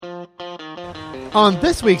On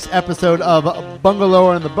this week's episode of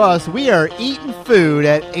Bungalower and the Bus, we are eating food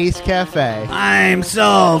at Ace Cafe. I'm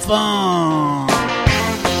so fun.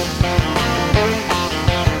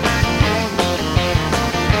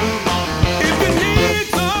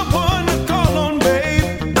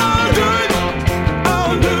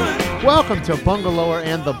 Welcome to Bungalower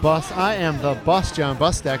and the Bus. I am the bus, John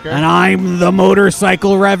Busdecker. And I'm the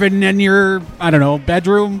motorcycle revving in your,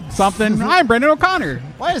 bedroom, something. I'm Brendan O'Connor.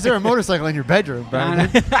 Why is there a motorcycle in your bedroom,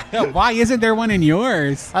 Brendan? Why isn't there one in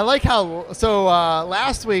yours? I like how,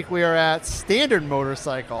 last week we were at Standard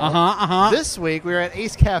Motorcycle. This week we were at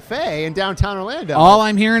Ace Cafe in downtown Orlando. All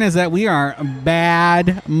I'm hearing is that we are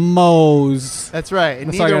bad mows. That's right.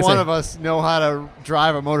 And neither one of us know how to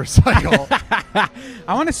drive a motorcycle.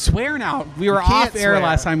 I want to swear now. We were off air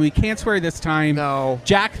last time. We can't swear this time. No.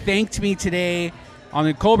 Jack thanked me today on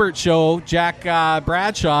the Colbert Show, Jack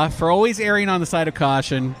Bradshaw, for always erring on the side of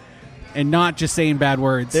caution and not just saying bad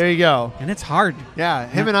words. There you go. And it's hard. Yeah.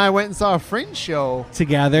 Him and I went and saw a Fringe show.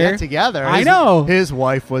 Together. Yeah, together. I know. His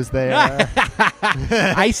wife was there.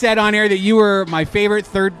 I said on air that you were my favorite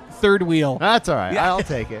third wheel. That's all right. I'll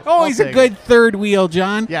take it. Always a good third wheel,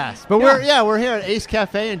 John. Yes. But we're here at Ace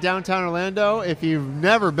Cafe in downtown Orlando. If you've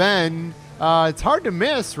never been, it's hard to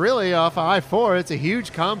miss, really, off of I-4. It's a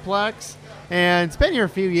huge complex, and it's been here a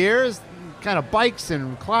few years. Kind of bikes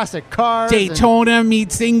and classic cars. Daytona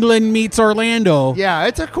meets England meets Orlando. Yeah,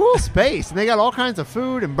 it's a cool space. And they got all kinds of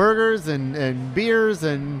food and burgers and beers.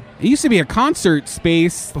 And it used to be a concert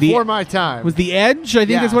space. Before my time. Was the Edge, I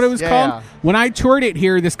think is what it was called. Yeah. When I toured it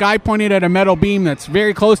here, this guy pointed at a metal beam that's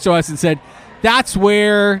very close to us and said, that's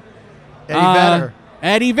where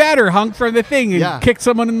Eddie Vedder hung from the thing and kicked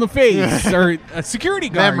someone in the face. Or a security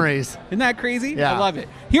guard. Memories. Isn't that crazy? Yeah. I love it.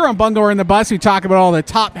 Here on Bungalower and the Bus, we talk about all the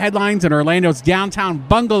top headlines in Orlando's downtown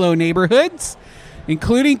bungalow neighborhoods,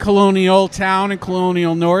 including Colonial Town and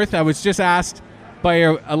Colonial North. I was just asked by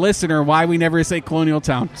a listener why we never say Colonial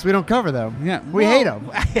Town. So we don't cover them. Yeah. We hate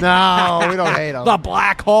them. No, we don't hate them. The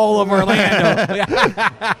black hole of Orlando.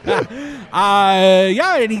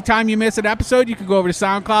 Anytime you miss an episode, you can go over to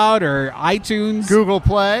SoundCloud or iTunes. Google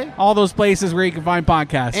Play. All those places where you can find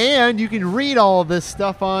podcasts. And you can read all of this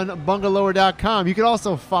stuff on bungalower.com. You can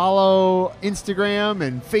also follow Instagram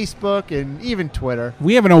and Facebook and even Twitter.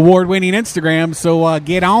 We have an award-winning Instagram, so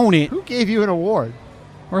get on it. Who gave you an award?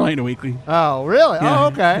 Orlando Weekly. Oh, really? Yeah. Oh,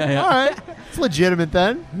 okay. Yeah. All right. It's legitimate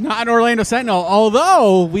then. Not Orlando Sentinel,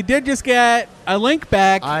 although we did just get a link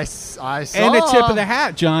back. I saw. And a tip of the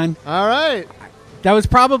hat, John. All right. That was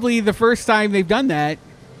probably the first time they've done that.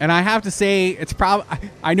 And I have to say,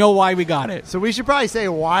 I know why we got it. So we should probably say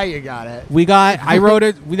why you got it. I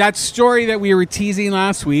wrote that story that we were teasing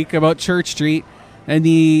last week about Church Street and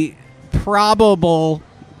the probable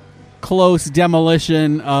close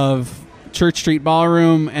demolition of Church Street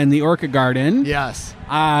Ballroom and the Orchid Garden. Yes.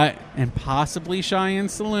 And possibly Cheyenne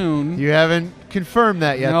Saloon. You haven't confirmed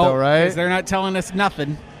that yet, though, right? Because they're not telling us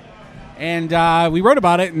nothing. And we wrote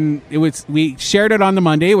about it, and we shared it on the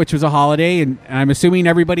Monday, which was a holiday, and I'm assuming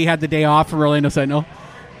everybody had the day off from Orlando Sentinel.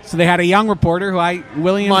 So they had a young reporter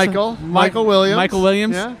Michael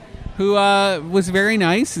Williams, yeah. who was very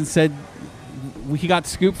nice and said he got the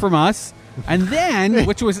scoop from us. And then,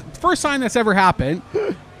 which was the first time that's ever happened,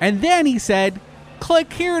 and then he said,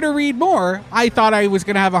 click here to read more. I thought I was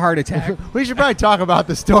going to have a heart attack. We should probably talk about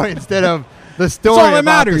the story instead of the story. That's all that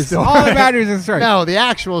matters. All that matters is the story. No, the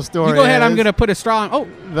actual story. You go ahead. I'm going to put a straw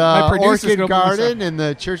on. The Orchid Garden in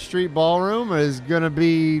the Church Street Ballroom is going to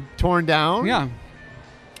be torn down. Yeah.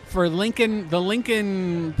 For Lincoln, the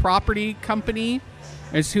Lincoln Property Company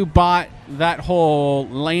is who bought that whole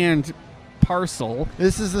land parcel.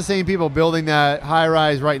 This is the same people building that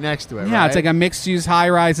high-rise right next to it, Yeah, right? It's like a mixed-use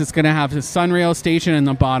high-rise. It's going to have a Sunrail station in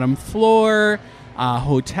the bottom floor, a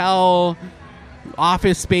hotel,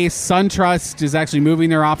 office space. SunTrust is actually moving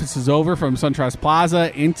their offices over from SunTrust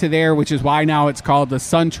Plaza into there, which is why now it's called the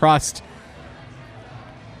SunTrust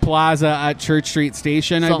Plaza at Church Street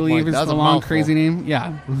Station, Something I believe like is the long, crazy name.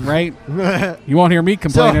 Yeah, right? You You won't hear me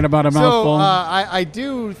complaining about a mouthful. I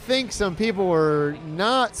do think some people were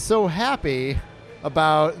not so happy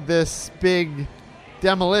about this big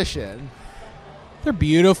demolition. They're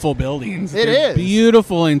beautiful buildings. It They're is.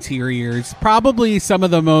 Beautiful interiors. Probably some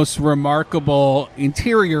of the most remarkable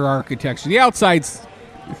interior architecture. The outside's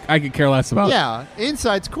I could care less about. Yeah,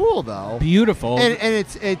 inside's cool though. Beautiful. And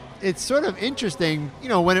it's sort of interesting,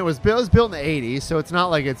 when it was built in the 80s, so it's not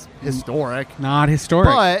like it's historic. Not historic.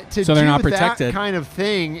 But so they're not protected. That kind of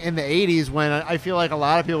thing in the 80s when I feel like a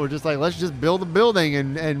lot of people were just like, let's just build a building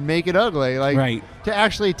and make it ugly. Like, right. To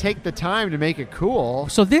actually take the time to make it cool.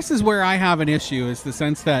 So this is where I have an issue, is the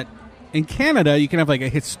sense that in Canada, you can have like a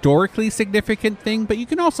historically significant thing, but you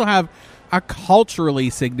can also have a culturally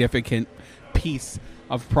significant piece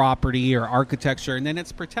of property or architecture, and then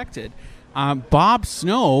it's protected. Bob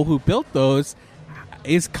Snow, who built those,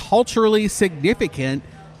 is culturally significant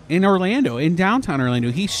in Orlando, in downtown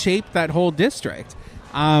Orlando. He shaped that whole district.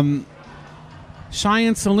 Cheyenne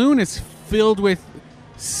Saloon is filled with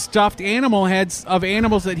stuffed animal heads of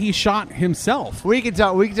animals that he shot himself. We can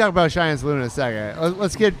talk about Cheyenne Saloon in a second.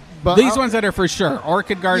 Let's get these ones that are for sure.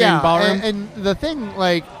 Orchid Garden, Ballroom. And the thing,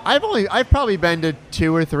 like, I've probably been to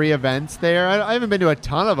 2 or 3 events there. I haven't been to a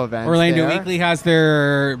ton of events. Orlando there. Weekly has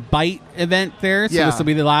their Bite event there, so this will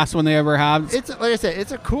be the last one they ever have. It's like I said,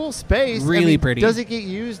 it's a cool space. Really pretty. Does it get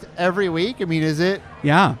used every week? I mean, is it?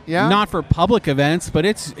 Yeah. Yeah. Not for public events, but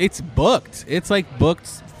it's booked. It's like booked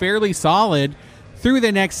fairly solid through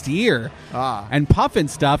the next year. And Puffin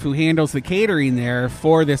Stuff, who handles the catering there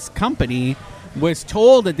for this company, was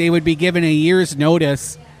told that they would be given a year's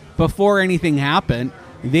notice before anything happened.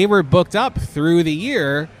 They were booked up through the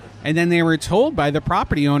year, and then they were told by the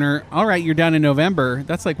property owner, all right, you're done in November.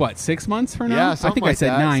 That's like, what, 6 months from now? Yeah, I think like I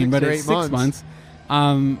said that. 9, 6 but or it's 8 6 months.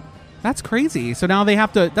 That's crazy. So now they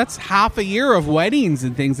have to, that's half a year of weddings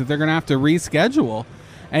and things that they're going to have to reschedule.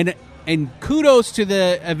 And kudos to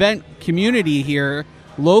the event community here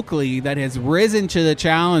locally that has risen to the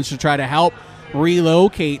challenge to try to help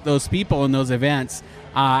relocate those people in those events.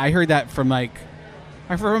 I heard that from a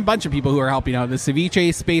bunch of people who are helping out. The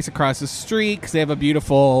Ceviche space across the street, because they have a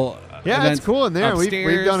beautiful it's cool in there. We've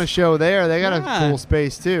done a show there. They got a cool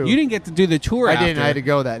space too. You didn't get to do the tour. I didn't. I had to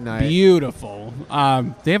go that night. Beautiful.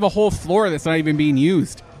 They have a whole floor that's not even being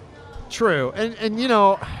used. True. And you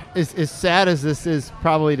know, as sad as this is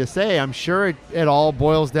probably to say, I'm sure it all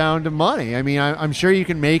boils down to money. I mean, I'm sure you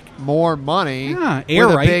can make more money with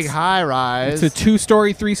a big high rise. It's a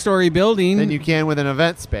 2-story, 3-story building than you can with an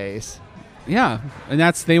event space. Yeah, and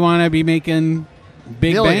they want to be making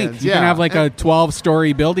big Millions, bank. You can have like a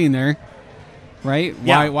 12-story building there, right?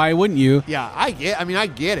 Yeah. Why wouldn't you? Yeah, I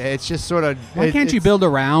get it. It's just sort of. Why can't you build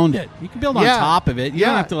around it? You can build on top of it. You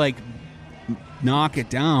don't have to like knock it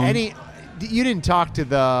down. You didn't talk to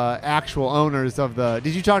the actual owners of the.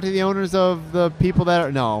 Did you talk to the owners of the people that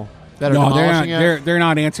are demolishing it? They're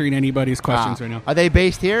not answering anybody's questions right now. Are they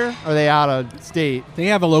based here? Or are they out of state? They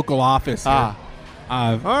have a local office here.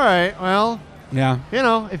 All right. Well, yeah.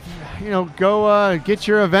 If go get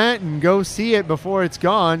your event and go see it before it's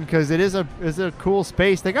gone, because it's a cool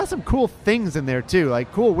space. They got some cool things in there too,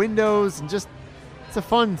 like cool windows and just it's a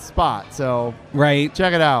fun spot. So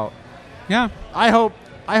check it out. Yeah. I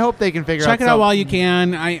hope they can figure out. Check it out while you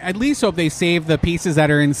can. I at least hope they save the pieces that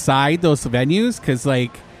are inside those venues, because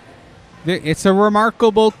it's a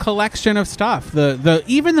remarkable collection of stuff.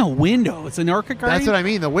 Even the windows in Orchid Garden. That's what I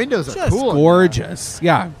mean. The windows are just cool, gorgeous.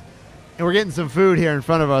 Yeah. And we're getting some food here in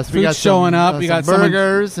front of us. We got showing up. We got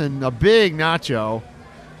burgers and a big nacho.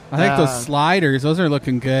 I think those sliders, those are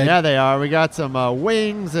looking good. Yeah, they are. We got some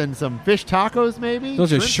wings and some fish tacos, maybe.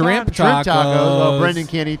 Those are shrimp tacos. Well, Brendan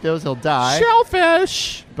can't eat those; he'll die.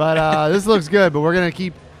 Shellfish. But this looks good. But we're gonna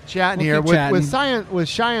keep chatting here with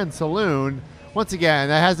Cheyenne Saloon. Once again,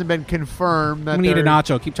 that hasn't been confirmed. We need a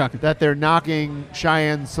nacho. Keep talking. That they're knocking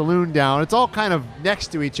Cheyenne Saloon down. It's all kind of next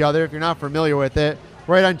to each other. If you're not familiar with it,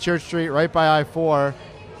 right on Church Street, right by I-4.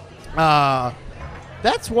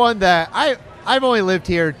 That's one that I've only lived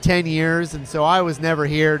here 10 years, and so I was never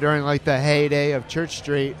here during like the heyday of Church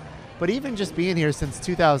Street. But even just being here since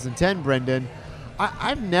 2010, Brendan,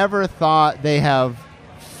 I've never thought they have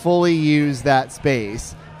fully used that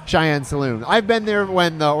space, Cheyenne Saloon. I've been there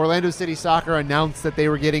when the Orlando City Soccer announced that they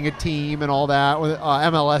were getting a team and all that, with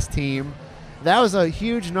MLS team. That was a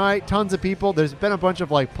huge night, tons of people. There's been a bunch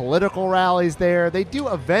of like political rallies there. They do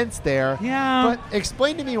events there. Yeah. But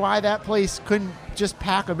explain to me why that place couldn't just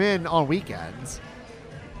pack them in on weekends.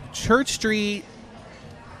 Church Street.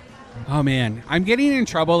 Oh, man. I'm getting in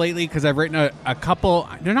trouble lately because I've written a couple.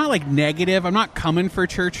 They're not like negative. I'm not coming for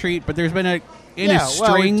Church Street, but there's been a string.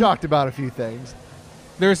 Well, we've talked about a few things.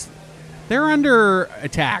 They're under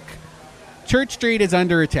attack. Church Street is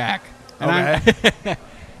under attack. And okay.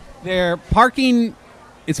 Their parking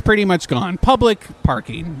is pretty much gone. Public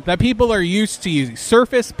parking that people are used to using.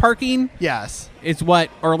 Surface parking, yes, is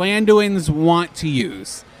what Orlandoans want to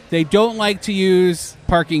use. They don't like to use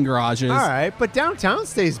parking garages. All right, but downtown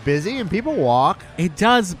stays busy and people walk. It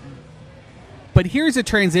does. But here's a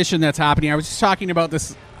transition that's happening. I was just talking about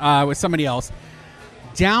this with somebody else.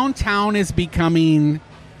 Downtown is becoming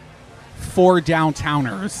for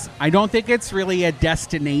downtowners. I don't think it's really a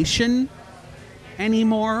destination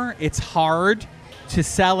anymore. It's hard to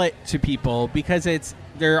sell it to people because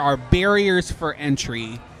there are barriers for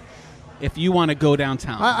entry if you want to go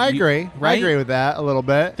downtown. I agree. Right? I agree with that a little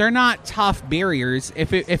bit. They're not tough barriers.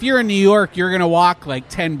 If you're in New York, you're going to walk like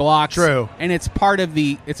 10 blocks. True. And it's part of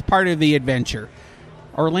the adventure.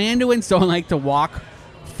 Orlandoans don't like to walk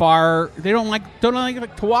far. They don't like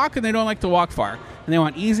to walk, and they don't like to walk far. And they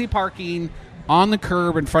want easy parking on the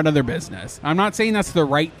curb in front of their business. I'm not saying that's the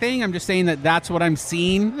right thing. I'm just saying that that's what I'm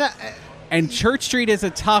seeing. And Church Street is a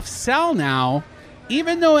tough sell now,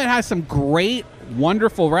 even though it has some great,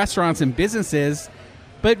 wonderful restaurants and businesses.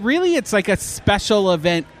 But really, it's like a special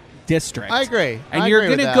event district. I agree. And you're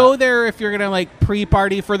going to go there if you're going to like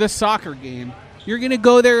pre-party for the soccer game. You're going to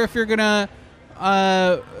go there if you're going to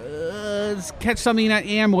catch something at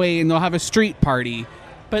Amway and they'll have a street party.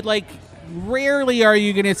 But like, rarely are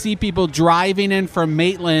you going to see people driving in from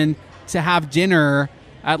Maitland to have dinner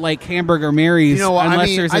at like Hamburger Mary's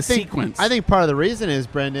unless there's a sequence. I think part of the reason is,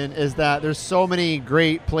 Brendan, is that there's so many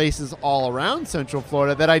great places all around Central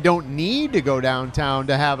Florida that I don't need to go downtown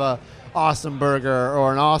to have a awesome burger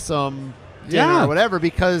or an awesome dinner or whatever,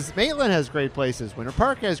 because Maitland has great places. Winter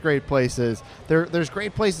Park has great places. There's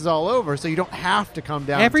great places all over, so you don't have to come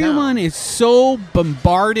downtown. Everyone is so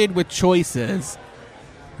bombarded with choices.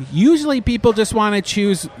 Usually people just want to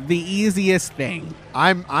choose the easiest thing.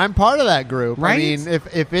 I'm part of that group. Right? I mean,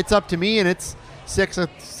 if it's up to me and it's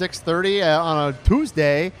 6:30 on a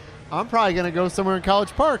Tuesday, I'm probably going to go somewhere in College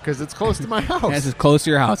Park because it's close to my house. Yes, it's close to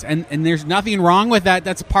your house. And there's nothing wrong with that.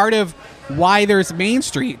 That's part of why there's main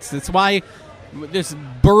streets. That's why this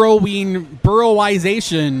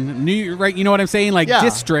boroughization, right? You know what I'm saying? Like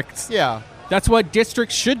districts. Yeah. That's what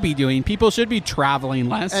districts should be doing. People should be traveling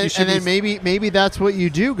less. And then maybe that's what you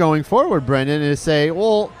do going forward, Brendan, is say,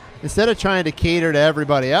 well, instead of trying to cater to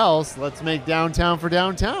everybody else, let's make downtown for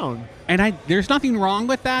downtown. And there's nothing wrong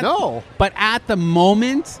with that. No. But at the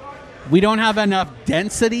moment, we don't have enough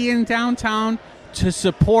density in downtown to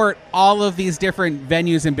support all of these different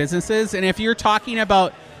venues and businesses. And if you're talking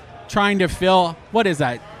about trying to fill, what is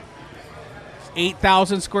that,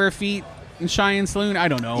 8,000 square feet in Cheyenne Saloon? I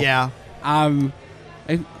don't know. Yeah.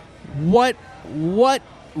 What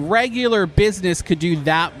regular business could do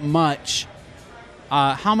that much?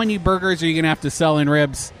 How many burgers are you going to have to sell in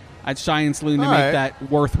ribs at Cheyenne Saloon to make that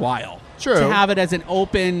worthwhile? True. To have it as an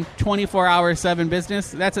open 24-hour 7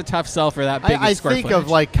 business, that's a tough sell for that big square think footage.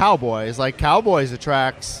 of like Cowboys. Like Cowboys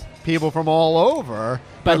attracts people from all over.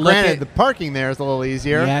 But granted, the parking there is a little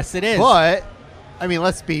easier. Yes, it is. But I mean,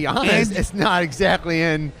 let's be honest, it's not exactly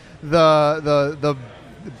in the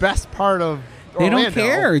best part of Orlando. They don't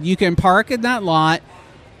care. You can park in that lot,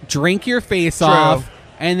 drink your face off,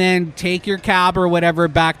 and then take your cab or whatever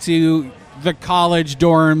back to the college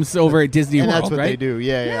dorms over at Disney World. That's what right? they do.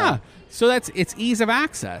 Yeah. So it's ease of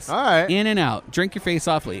access. All right. In and out. Drink your face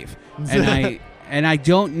off, leave. And I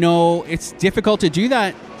don't know. It's difficult to do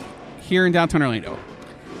that here in downtown Orlando.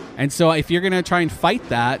 And so if you're going to try and fight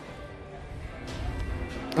that,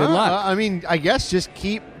 good luck. I mean, I guess just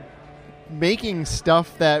keep making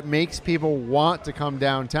stuff that makes people want to come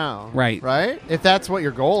downtown. Right. If that's what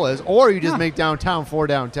your goal is, or you just make downtown for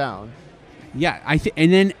downtown. Yeah,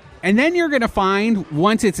 and then you're going to find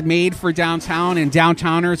once it's made for downtown and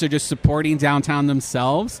downtowners are just supporting downtown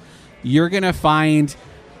themselves, you're going to find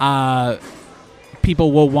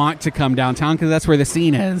people will want to come downtown because that's where the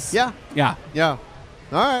scene is. Yeah.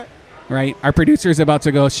 All right. Right. Our producer's about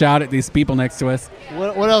to go shout at these people next to us.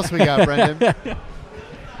 What else we got, Brendan?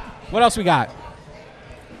 What else we got?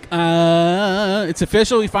 It's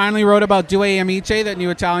official. We finally wrote about Due Amici, that new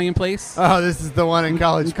Italian place. Oh, this is the one in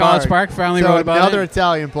College Park. College Park. Finally wrote about another it.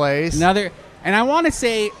 Italian place. And I want to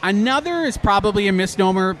say another is probably a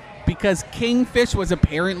misnomer because Kingfish was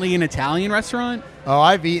apparently an Italian restaurant. Oh,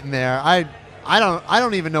 I've eaten there. I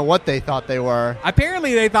don't even know what they thought they were.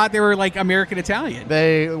 Apparently, they thought they were like American Italian.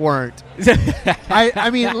 They weren't.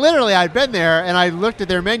 I mean, literally, I'd been there and I looked at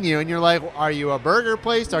their menu, and you're like, "Are you a burger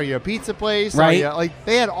place? Are you a pizza place? Right? Like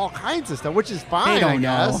they had all kinds of stuff, which is fine. They don't I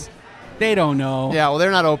guess. know. They don't know. Yeah, well,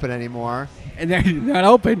 they're not open anymore, and they're not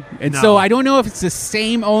open. And so I don't know if it's the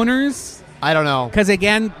same owners. I don't know, because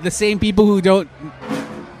again, the same people who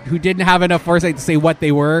didn't have enough foresight to say what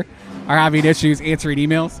they were are having issues answering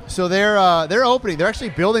emails. So they're opening. They're actually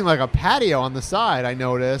building like a patio on the side. I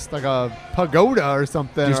noticed, like a pagoda or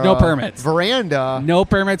something. There's or no a permits. Veranda. No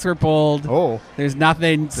permits were pulled. Oh, there's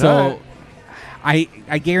nothing. So I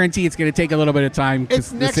guarantee it's going to take a little bit of time.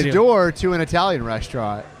 It's next door to an Italian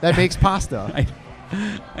restaurant that makes pasta.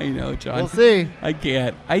 I know, John. We'll see. I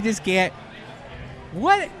can't. I just can't.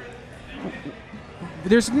 What?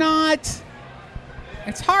 There's not.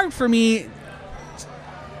 It's hard for me.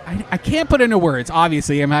 I can't put into words.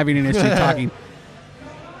 Obviously, I'm having an issue talking.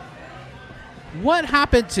 what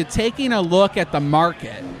happened to taking a look at the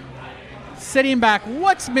market, sitting back,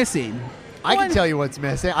 what's missing? I can tell you what's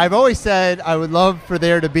missing. I've always said I would love for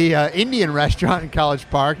there to be an Indian restaurant in College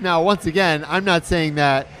Park. Now, once again, I'm not saying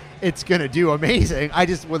that it's going to do amazing. I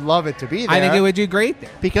just would love it to be there. I think it would do great there.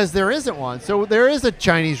 Because there isn't one. So there is a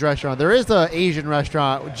Chinese restaurant. There is an Asian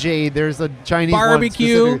restaurant, Jade. There's a Chinese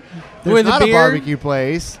barbecue one There's with not a a beer. barbecue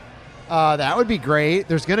place. That would be great.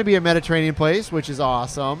 There's going to be a Mediterranean place, which is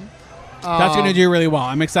awesome. That's going to do really well.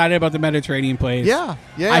 I'm excited about the Mediterranean place. Yeah.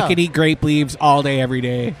 I could eat grape leaves all day, every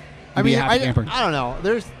day. I mean, I don't know.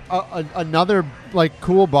 There's another like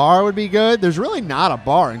cool bar would be good. There's really not a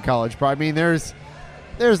bar in College Park. I mean, there's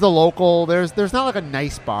the local. There's not like a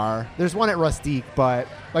nice bar. There's one at Rustique, but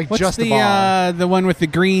like What's just a bar. The one with the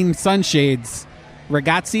green sunshades?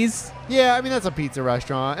 Ragazzi's? Yeah, I mean that's a pizza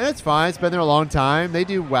restaurant, and it's fine. It's been there a long time. They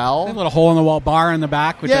do well. They have a little hole in the wall bar in the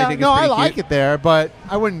back, which I think is pretty I like cute. it there, but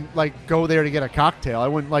I wouldn't like go there to get a cocktail. I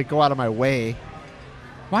wouldn't like go out of my way.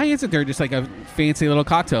 Why isn't there just like a fancy little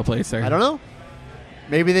cocktail place there? I don't know.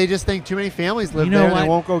 Maybe they just think too many families live You know there and what? they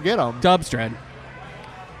won't go get them. Dub's Dread.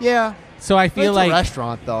 Yeah, So I but feel it's like a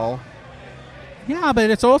restaurant though. yeah, but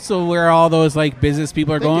it's also where all those like business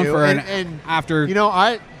people are They going do, for, and after you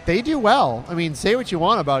know, they do well. I mean, say what you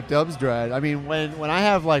want about Dub's Dread. I mean, when I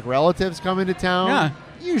have like relatives come into town, Yeah.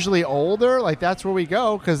 usually older, like that's where we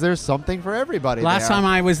go because there's something for everybody. Last there. time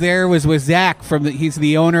I was there was with Zach he's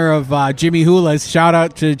the owner of Jimmy Hula's. Shout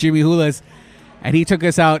out to Jimmy Hula's, and he took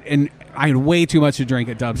us out, and I had way too much to drink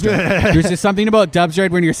at Dub's Dread. There's just something about Dub's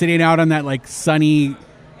Dread when you're sitting out on that like sunny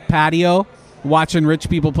patio watching rich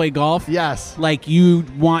people play golf. Yes. Like you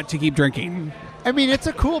want to keep drinking. I mean, it's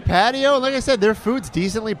a cool patio. Like I said, their food's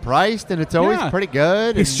decently priced, and it's always Yeah. pretty good.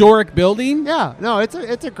 and- Historic building. Yeah, no, it's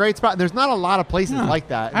a great spot. There's not a lot of places Yeah. like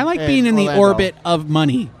that. I like being in the Orlando. orbit of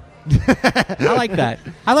money. I like that.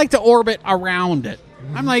 I like to orbit around it.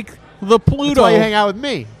 I'm like the Pluto. That's why you hang out with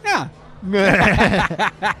me. Yeah.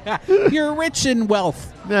 You're rich in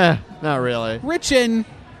wealth. Nah, not really. Rich in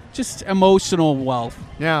just emotional wealth.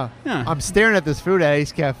 Yeah. Yeah. I'm staring at this food at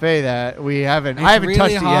Ace Cafe that we haven't. It's I haven't really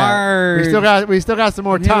touched it hard. yet. We still got some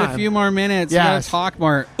more We have time. a few more minutes. Yes. We gotta talk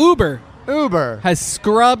more. Uber Uber. has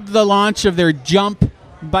scrubbed the launch of their Jump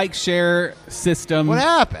bike share system. What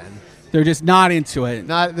happened? They're just not into it.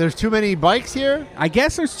 There's too many bikes here. I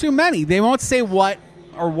guess there's too many. They won't say what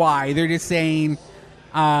or why. They're just saying,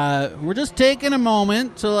 we're just taking a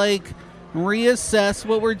moment to like reassess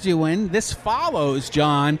what we're doing. This follows,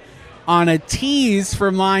 John, on a tease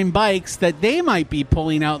from Lime Bikes that they might be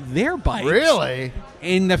pulling out their bikes Really?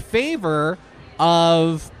 in the favor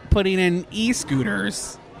of putting in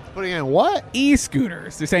e-scooters. Putting in what?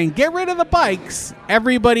 E-scooters. They're saying, get rid of the bikes.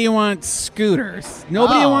 Everybody wants scooters.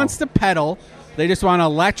 Nobody Oh. wants to pedal. They just want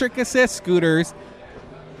electric assist scooters.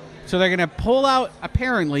 So they're going to pull out,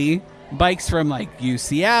 apparently, bikes from like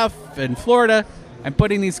UCF and Florida and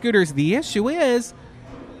put in these scooters. The issue is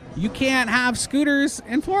you can't have scooters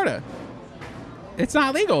in Florida. It's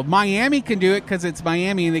not legal. Miami can do it because it's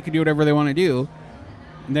Miami and they can do whatever they want to do.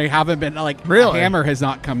 And they haven't been, like, Really? a hammer has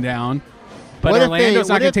not come down. But what Orlando's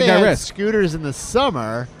not going if to take they that had risk. scooters in the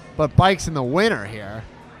summer, but bikes in the winter here?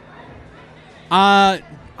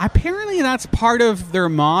 Apparently that's part of their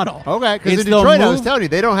model. Okay, because in It's they'll Detroit, I was move- telling you,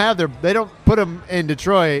 they don't put them in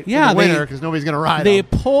Detroit Yeah, in the they- winter because nobody's going to ride They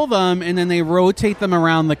them. pull them and then they rotate them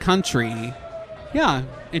around the country. Yeah,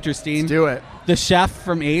 interesting. Do it. The chef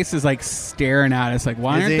from Ace is like staring at us like,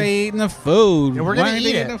 why Is aren't he? they eating the food? Yeah, we're Why gonna aren't eat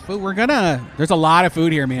they it. eating the food? We're gonna. There's a lot of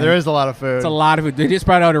food here, man. There is a lot of food. It's a lot of food. They just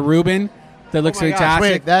brought out a Reuben that looks Oh my gosh,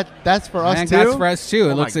 fantastic. wait, that's for us I think too? that's for us too.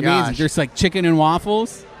 It Oh looks my amazing. gosh. There's like chicken and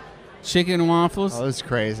waffles. Chicken and waffles. Oh, this is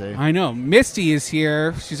crazy. I know. Misty is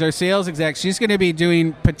here. She's our sales exec. She's going to be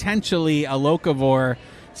doing potentially a locavore.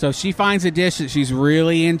 So if she finds a dish that she's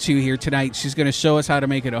really into here tonight, she's going to show us how to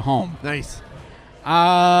make it at home. Nice.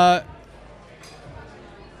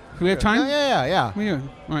 Do we have time? Yeah. What are we doing?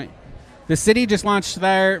 All right. The city just launched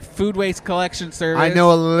their food waste collection service. I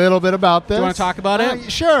know a little bit about this. Do you want to talk about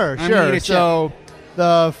it? Sure, I'm gonna sure. eat a So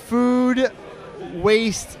the food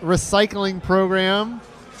waste recycling program,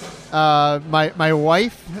 my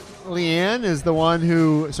wife, Leanne, is the one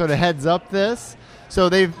who sort of heads up this. So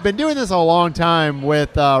they've been doing this a long time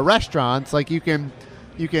with restaurants. Like you can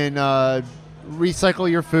recycle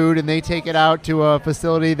your food and they take it out to a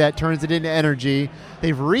facility that turns it into energy.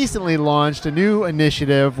 They've recently launched a new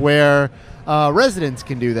initiative where residents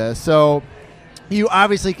can do this. So you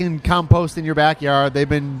obviously can compost in your backyard. They've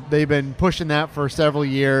been pushing that for several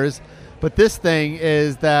years. But this thing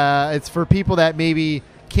is that it's for people that maybe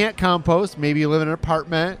can't compost. Maybe you live in an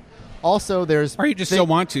apartment Also, there's Or you just don't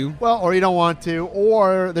want to. Well, or you don't want to,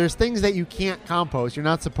 or there's things that you can't compost. You're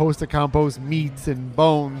not supposed to compost meats and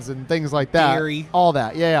bones and things like that. Dairy. All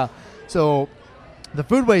that, yeah. So the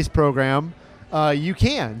food waste program, you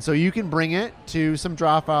can. So you can bring it to some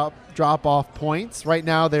drop-off points. Right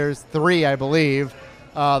now there's 3, I believe.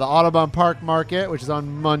 The Audubon Park Market, which is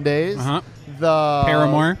on Mondays.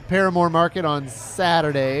 The Paramore Market on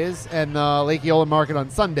Saturdays, and the Lake Eola Market on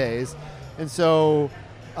Sundays. And so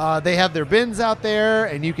they have their bins out there,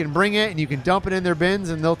 and you can bring it and you can dump it in their bins,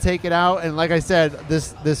 and they'll take it out. And like I said,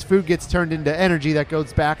 this food gets turned into energy that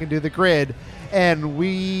goes back into the grid. And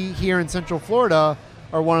we here in Central Florida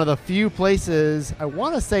are one of the few places, I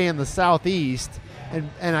want to say in the Southeast, and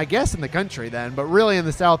I guess in the country then, but really in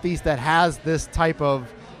the Southeast, that has this type of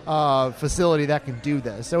facility that can do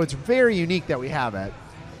this. So it's very unique that we have it.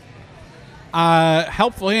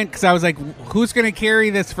 Helpful hint, because I was like, who's going to carry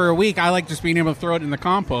this for a week? I like just being able to throw it in the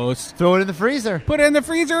compost. Throw it in the freezer. Put it in the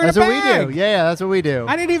freezer That's in a what bag. we do. Yeah, that's what we do.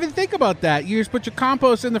 I didn't even think about that. You just put your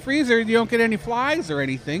compost in the freezer. You don't get any flies or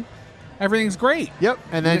anything. Everything's great. Yep,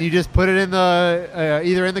 and then you just put it in the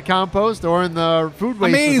either in the compost or in the food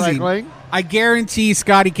waste recycling. I guarantee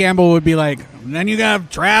Scotty Campbell would be like, then you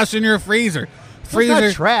got trash in your freezer.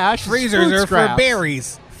 Not trash. Freezers are for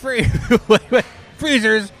berries.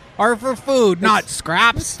 Freezers are for food, not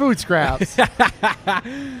scraps. It's food scraps.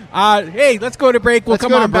 Hey, let's go to break. We'll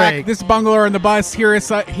come on back. This is Bungalow on the Bus.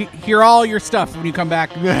 Hear all your stuff when you come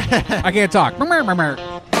back. I can't talk.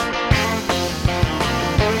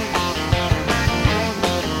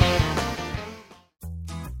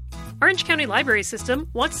 Orange County Library System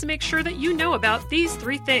wants to make sure that you know about these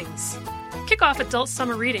 3 things. Kick off adult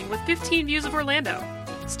summer reading with 15 Views of Orlando.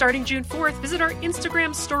 Starting June 4th, visit our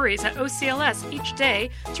Instagram stories at OCLS each day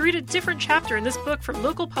to read a different chapter in this book from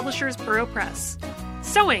local publishers Burrow Press.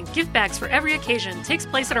 Sewing gift bags for every occasion takes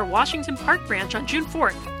place at our Washington Park branch on June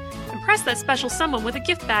 4th. Impress that special someone with a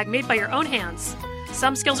gift bag made by your own hands.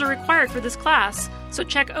 Some skills are required for this class, so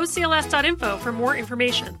check ocls.info for more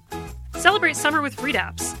information. Celebrate summer with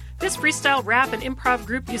Redaps. This freestyle rap and improv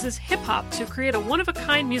group uses hip-hop to create a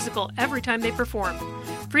one-of-a-kind musical every time they perform.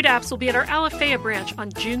 Redaps will be at our Alafaya branch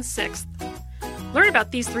on June 6th. Learn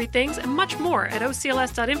about these 3 things and much more at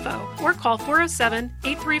ocls.info or call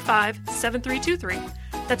 407-835-7323.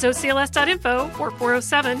 That's ocls.info or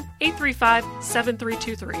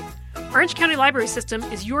 407-835-7323. Orange County Library System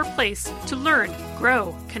is your place to learn,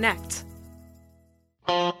 grow, connect.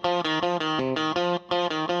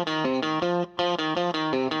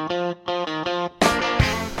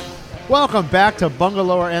 Welcome back to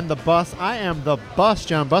Bungalower and the Bus. I am the Bus,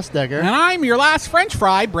 John Busdegger. And I'm your last French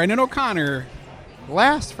fry, Brendan O'Connor.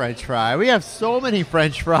 Last French fry. We have so many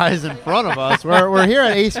French fries in front of us. We're here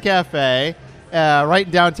at Ace Cafe, right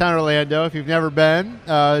in downtown Orlando. If you've never been,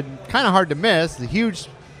 kind of hard to miss. It's a huge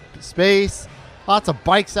space, lots of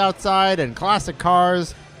bikes outside and classic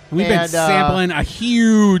cars. We've been sampling a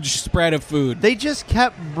huge spread of food. They just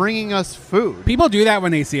kept bringing us food. People do that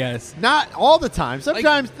when they see us. Not all the time.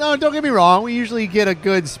 Sometimes, no, don't get me wrong. We usually get a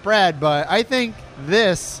good spread, but I think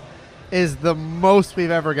this is the most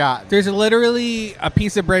we've ever gotten. There's literally a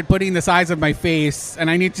piece of bread pudding the size of my face, and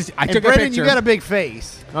I took Brendan, a picture. You got a big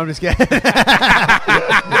face. I'm just kidding.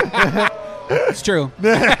 It's true.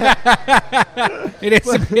 It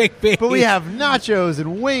is a big face. But we have nachos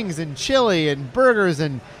and wings and chili and burgers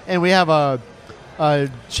and we have a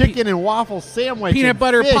chicken and waffle sandwich. Peanut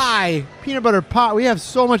butter pie. Peanut butter pie. We have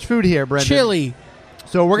so much food here, Brendan. Chili.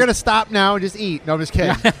 So we're going to stop now and just eat. No, I'm just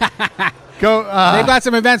kidding. Go. They've got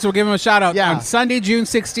some events. We'll give them a shout out. Yeah. On Sunday, June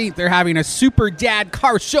 16th, they're having a Super Dad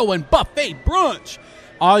Car Show and Buffet Brunch.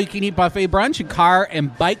 All-you-can-eat buffet brunch and car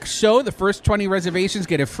and bike show. The first 20 reservations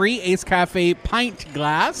get a free Ace Cafe pint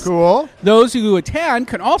glass. Cool. Those who attend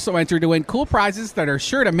can also enter to win cool prizes that are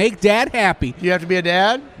sure to make Dad happy. You have to be a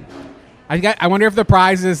dad? I wonder if the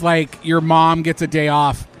prize is like your mom gets a day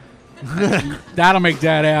off. That'll make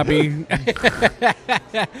Dad happy.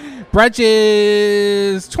 Brunch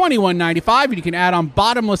is $21.95, and you can add on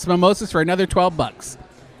bottomless mimosas for another $12.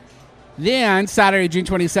 Then, Saturday, June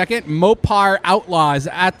 22nd, Mopar Outlaws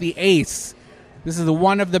at the Ace. This is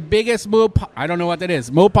one of the biggest Mopar. I don't know what that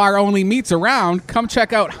is. Mopar only meets around. Come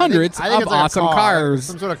check out hundreds I think of it's like awesome a car. cars.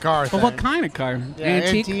 Some sort of car thing. Well, what kind of car? Yeah,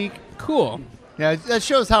 Antique? Cool. Yeah, that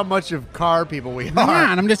shows how much of car people we are.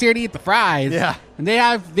 Yeah, and I'm just here to eat the fries. Yeah. And they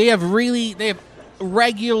have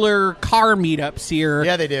regular car meetups here.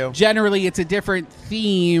 Yeah, they do. Generally, it's a different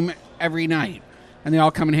theme every night. And they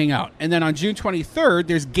all come and hang out. And then on June 23rd,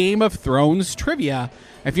 there's Game of Thrones trivia.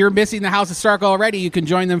 If you're missing the House of Stark already, you can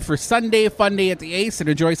join them for Sunday Fun Day at the Ace and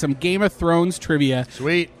enjoy some Game of Thrones trivia.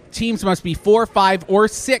 Sweet. Teams must be 4, 5, or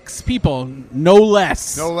 6 people, no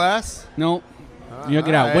less. No less? No. You'll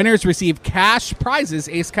get out. right. Winners receive cash prizes,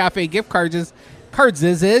 Ace Cafe gift cards,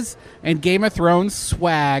 and Game of Thrones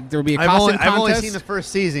swag. There will be a costume contest. I've only seen the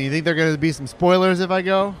first season. You think there are going to be some spoilers if I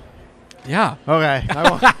go? Yeah. Okay.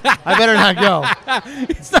 I better not go.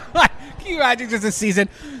 It's not like, can you imagine just a season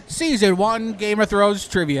 1 Game of Thrones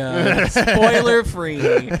trivia, spoiler free.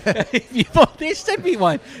 There should be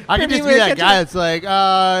one. I can just be that guy that's like,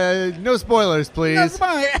 no spoilers, please. No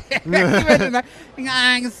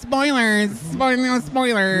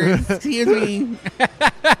spoilers. Excuse me.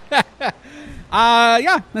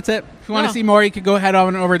 Yeah, that's it. If you want to see more, you can go head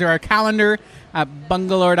on over to our calendar at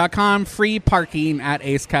bungalow.com. Free parking at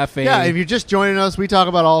Ace Cafe. Yeah, if you're just joining us, we talk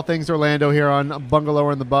about all things Orlando here on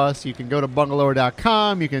Bungalower and the Bus. You can go to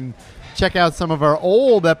bungalower.com. You can check out some of our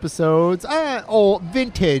old episodes, old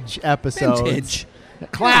vintage episodes. Vintage.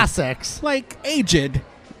 Classics. Like aged.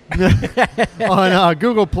 On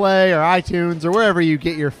Google Play or iTunes or wherever you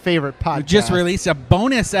get your favorite podcast. We just released a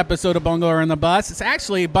bonus episode of Bungalower and the Bus. It's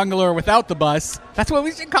actually Bungalower without the bus. That's what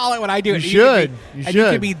we should call it when I do it. You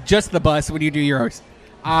can be just the bus when you do yours.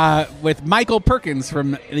 With Michael Perkins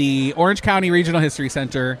from the Orange County Regional History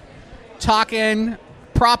Center, talking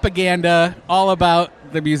propaganda all about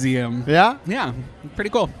the museum. Yeah? Yeah, pretty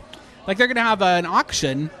cool. Like they're going to have an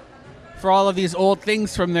auction for all of these old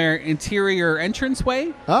things from their interior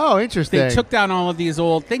entranceway. Oh, interesting. They took down all of these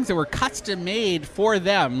old things that were custom made for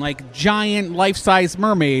them, like giant life-size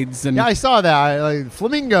mermaids. And yeah, I saw that. Like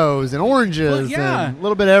flamingos and oranges and a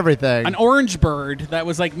little bit of everything. An orange bird that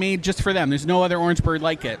was like made just for them. There's no other orange bird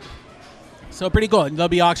like it. So pretty cool. They'll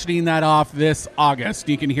be auctioning that off this August.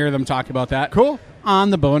 You can hear them talk about that. Cool.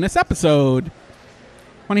 On the bonus episode.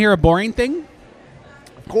 Want to hear a boring thing?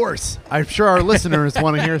 Of course. I'm sure our listeners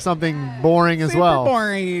want to hear something boring as well.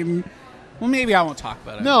 Boring. Well, maybe I won't talk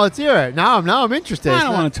about it. No, let's hear it. Now I'm interested. I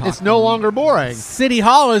don't want to talk. It's no longer boring. City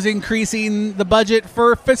Hall is increasing the budget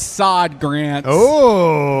for facade grants.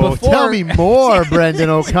 Oh, tell me more, Brendan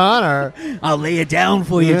O'Connor. I'll lay it down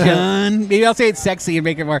for you, John. Maybe I'll say it sexy and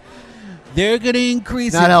make it more. They're going to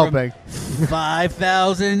increase Not it helping. from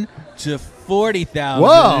 5,000 to 40,000.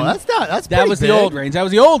 Whoa, that's that was big. the old range. That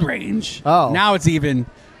was the old range. Oh. Now it's even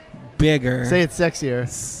bigger. Say it sexier.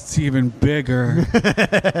 It's even bigger.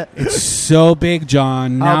 It's so big,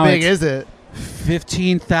 John. How big is it?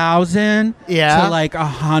 15,000 Yeah. to like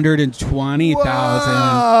 120,000.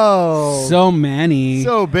 Whoa. So many.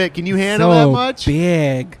 So big. Can you handle so that much?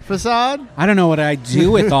 Big. Facade? I don't know what I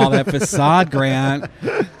do with all that facade grant.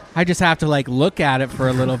 I just have to like look at it for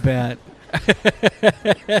a little bit.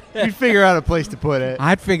 You'd figure out a place to put it.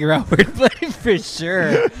 I'd figure out where to put it for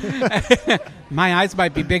sure. My eyes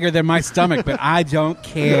might be bigger than my stomach, but I don't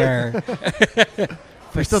care.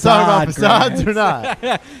 We're still talking about facades or not?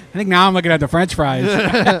 I think now I'm looking at the French fries.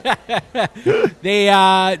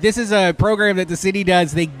 This is a program that the city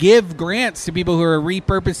does. They give grants to people who are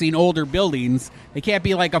repurposing older buildings. They can't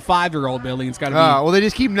be like a 5-year-old building. It's got to be. Well, they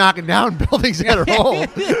just keep knocking down buildings that are old.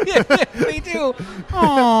 They do.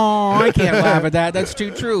 Oh, I can't laugh at that. That's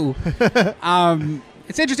too true.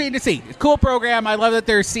 It's interesting to see. It's a cool program. I love that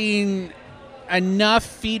they're seeing enough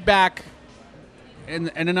feedback and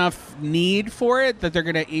enough need for it that they're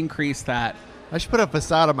going to increase that. I should put a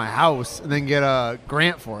facade on my house and then get a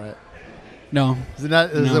grant for it. No.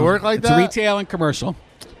 Does it work like it's that? It's retail and commercial.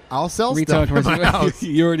 I'll sell Retail stuff in my house.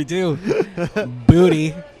 You already do.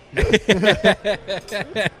 Booty.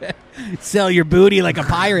 Sell your booty like a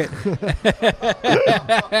pirate.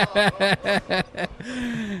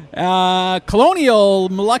 Colonial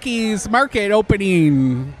Lucky's Market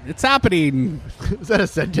opening. It's happening. Is that a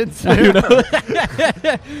sentence? You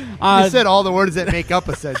said all the words that make up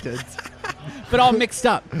a sentence. But all mixed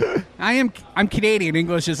up. I'm Canadian.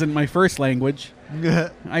 English isn't my first language.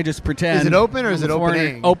 I just pretend. Is it open or is it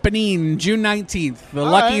opening? Opening June 19th. The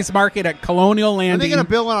All Lucky's right. Market at Colonial Landing. Are they going to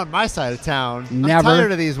build one on my side of town? Never. I'm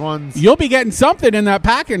tired of these ones. You'll be getting something in that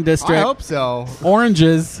packing district. I hope so.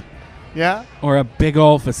 Oranges. Yeah? Or a big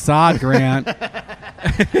old facade grant.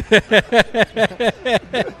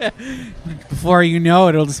 Before you know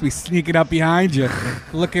it, it'll just be sneaking up behind you,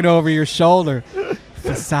 looking over your shoulder.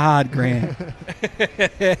 Facade grant.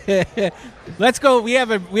 Let's go. We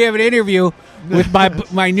have an interview with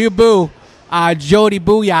my new boo, Jody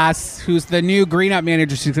Buyas, who's the new Green Up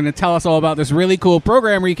manager. She's going to tell us all about this really cool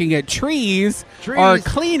program where you can get trees. Or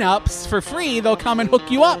cleanups for free. They'll come and hook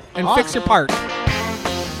you up and fix your park.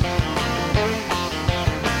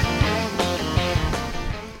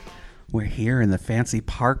 We're here in the Fancy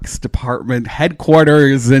Parks Department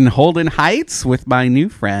headquarters in Holden Heights with my new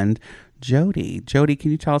friend, Jody. Jody,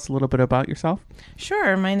 can you tell us a little bit about yourself?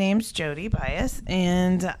 Sure. My name's Jody Bias,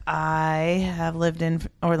 and I have lived in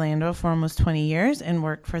Orlando for almost 20 years and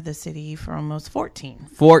worked for the city for almost 14.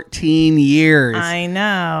 14 years. I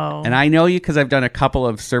know. And I know you because I've done a couple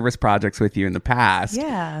of service projects with you in the past.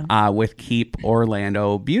 Yeah. With Keep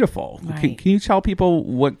Orlando Beautiful. Right. Can you tell people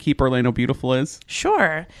what Keep Orlando Beautiful is?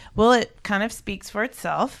 Sure. Well, it kind of speaks for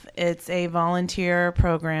itself. It's a volunteer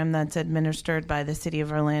program that's administered by the City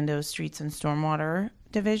of Orlando Streets and Stormwater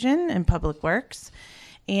Division and Public Works.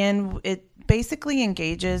 And it basically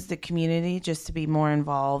engages the community just to be more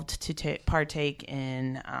involved, to partake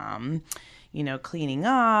in, cleaning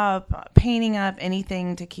up, painting up,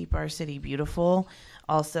 anything to keep our city beautiful.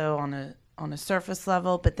 Also on a surface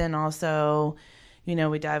level, but then also,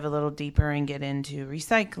 we dive a little deeper and get into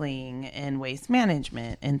recycling and waste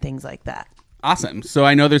management and things like that. Awesome. So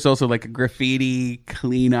I know there's also like a graffiti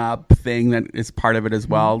cleanup thing that is part of it as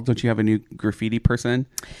well. Don't you have a new graffiti person?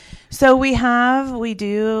 So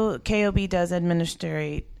KOB does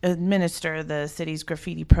administer the city's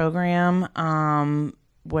graffiti program,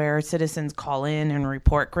 where citizens call in and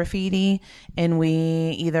report graffiti, and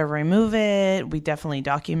we either remove it, we definitely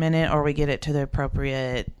document it, or we get it to the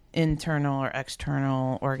appropriate internal or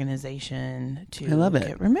external organization to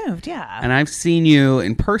get removed. Yeah. And I've seen you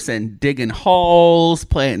in person digging holes,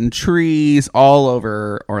 planting trees all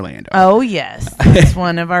over Orlando. Oh, yes. It's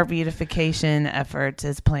one of our beautification efforts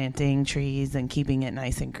is planting trees and keeping it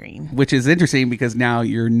nice and green. Which is interesting because now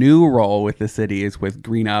your new role with the city is with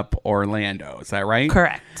Green Up Orlando. Is that right?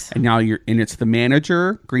 Correct. And now it's the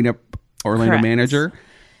manager, Green Up Orlando Correct. Manager.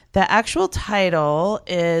 The actual title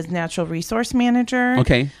is Natural Resource Manager.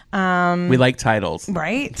 Okay. We like titles.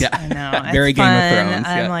 Right? Yeah. I know. It's Very fun. Game of Thrones.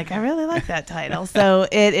 I'm like, I really like that title. So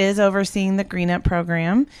it is overseeing the Green Up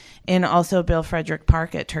program and also Bill Frederick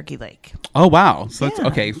Park at Turkey Lake. Oh, wow. So Yeah.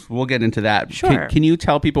 okay, we'll get into that. Sure. Can you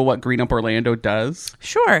tell people what Green Up Orlando does?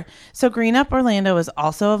 Sure. So Green Up Orlando is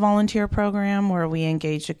also a volunteer program where we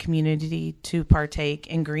engage the community to partake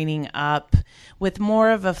in greening up with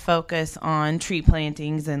more of a focus on tree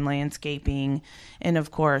plantings and landscaping, and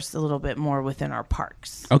of course a little bit more within our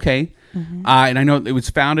parks. Okay. And I know it was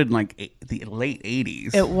founded in like the late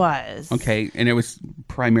 80s. It was. Okay. And it was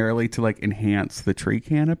primarily to like enhance the tree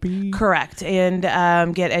canopy? Correct. And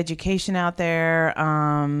get education out there,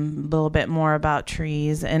 a little bit more about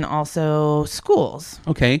trees, and also schools.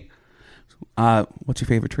 Okay. What's your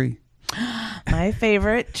favorite tree? My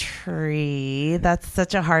favorite tree. That's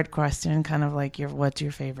such a hard question. Kind of like what's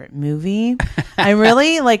your favorite movie? I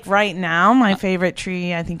really like right now. My favorite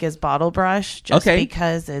tree I think is bottlebrush, just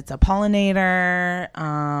because it's a pollinator.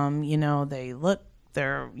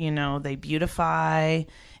 They beautify,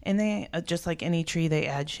 and they just like any tree, they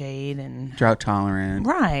add shade and Drought tolerant.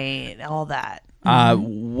 right, all that.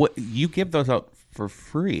 What you give those out for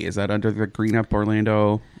free? Is that under the Green Up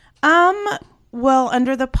Orlando? Well,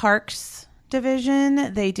 under the Parks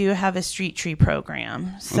Division, they do have a street tree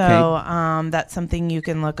program. So that's something you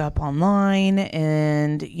can look up online.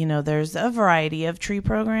 And, there's a variety of tree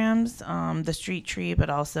programs, the street tree, but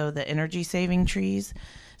also the energy saving trees.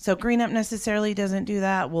 So Green Up necessarily doesn't do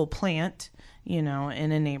that. We'll plant, in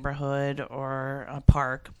a neighborhood or a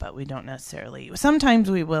park, but we don't necessarily. Sometimes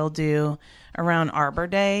we will do around Arbor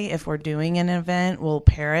Day. If we're doing an event, we'll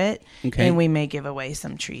pair it, and we may give away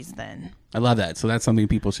some trees then. I love that. So that's something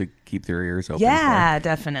people should keep their ears open Yeah, for.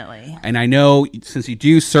 definitely. And I know since you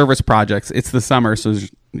do service projects, it's the summer, so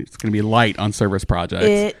it's going to be light on service projects.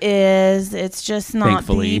 It is. It's just not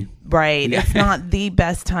Thankfully. right. It's not the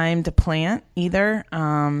best time to plant either.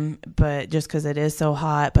 But just because it is so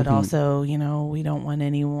hot, but also, we don't want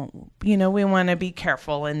anyone, we want to be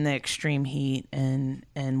careful in the extreme heat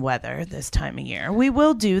and weather this time of year. We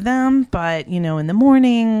will do them, but, in the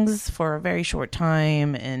mornings for a very short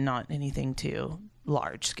time and not anything too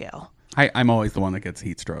large scale. I'm always the one that gets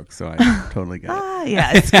heat stroke, so I totally get it.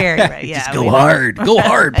 Yeah, it's scary, right? Yeah, Just go hard,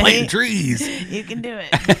 plant trees. You can do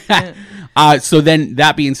it. So then,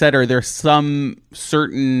 that being said, are there some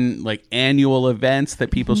certain like annual events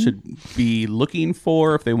that people should be looking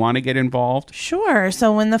for if they want to get involved? Sure.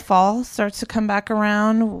 So when the fall starts to come back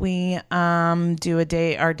around, we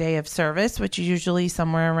do our day of service, which is usually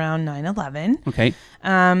somewhere around 9/11. Okay.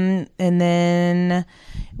 And then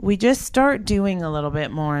we just start doing a little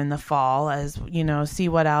bit more in the fall, as see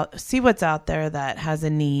what's out there that has a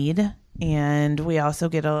need, and we also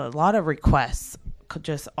get a lot of requests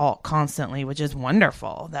just all constantly, which is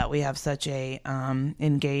wonderful that we have such a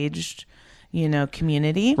engaged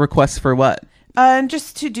community. Requests for what?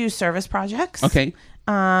 Just to do service projects. Okay.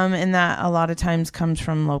 And that a lot of times comes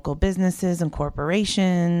from local businesses and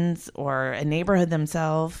corporations, or a neighborhood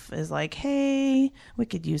themselves is like, hey, we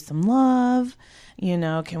could use some love.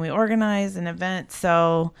 Can we organize an event?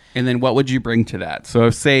 So, and then what would you bring to that? So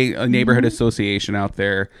if, say, a neighborhood association out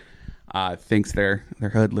there thinks their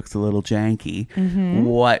hood looks a little janky,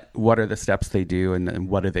 what are the steps they do, and then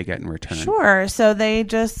what do they get in return? Sure. So they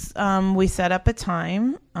just, we set up a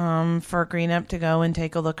time for Green Up to go and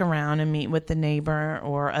take a look around and meet with the neighbor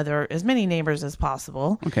or as many neighbors as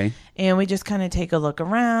possible. Okay. And we just kind of take a look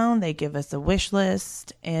around. They give us a wish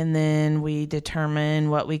list, and then we determine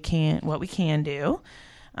what we can do.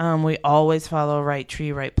 We always follow right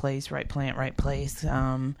tree, right place, right plant, right place.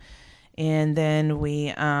 And then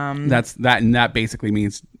we that basically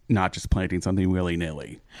means not just planting something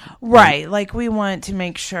willy-nilly. Right. Like, we want to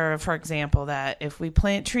make sure, for example, that if we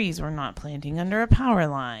plant trees, we're not planting under a power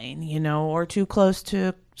line, or too close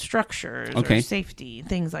to structures or safety,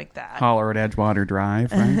 things like that. Holler at Edgewater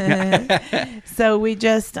Drive, right? So we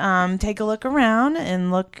just take a look around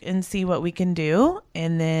and look and see what we can do,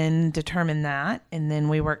 and then determine that. And then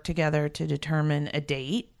we work together to determine a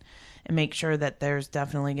date and make sure that there's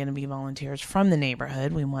definitely going to be volunteers from the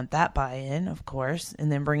neighborhood. We want that buy-in, of course,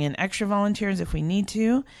 and then bring in extra volunteers if we need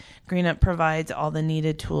to. Green Up provides all the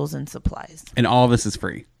needed tools and supplies. And all of this is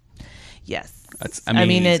free? Yes. That's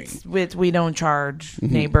amazing. I mean, we don't charge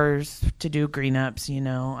neighbors to do Green Ups,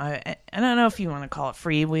 I don't know if you want to call it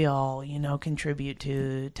free. We all, contribute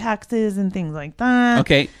to taxes and things like that.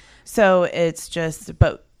 Okay. So it's just,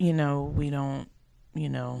 but, we don't,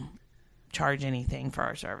 charge anything for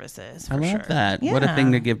our services. I love that. Yeah. What a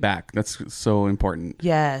thing to give back. That's so important.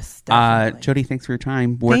 Yes, definitely. Jody, thanks for your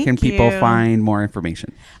time. Where Thank can people you. find more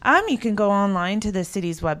information? You can go online to the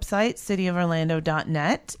city's website,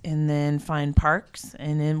 cityoforlando.net, and then find parks,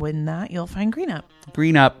 and then within that you'll find Green Up.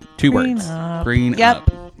 Green Up, two Green words. Up. Green Yep. Up.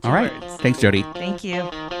 2 All right. words. Thanks, Jody. Thank you.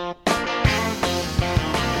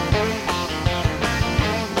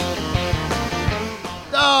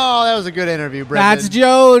 Oh, that was a good interview, Brendan. That's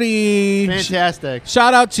Jody. Fantastic.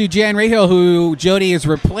 Shout out to Jan Rahill, who Jody is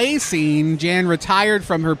replacing. Jan retired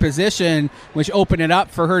from her position, which opened it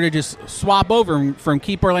up for her to just swap over from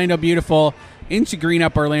Keep Orlando Beautiful into Green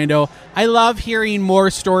Up Orlando. I love hearing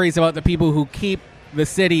more stories about the people who keep the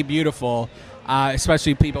city beautiful,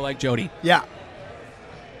 especially people like Jody. Yeah.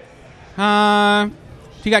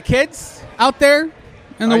 You got kids out there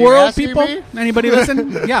in the Are you world, asking people? me? Anybody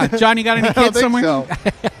listen? Yeah, John, you got any I don't kids think somewhere? so.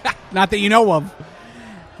 Not that you know of.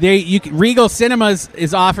 Regal Cinemas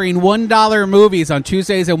is offering $1 movies on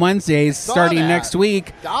Tuesdays and Wednesdays starting that. next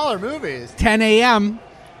week, Dollar movies. 10 a.m.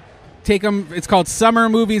 Take them. It's called Summer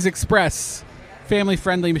Movies Express.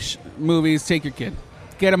 Family-friendly movies. Take your kid.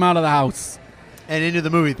 Get them out of the house. And into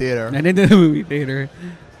the movie theater. And into the movie theater.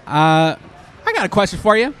 I got a question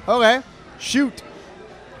for you. Okay. Shoot.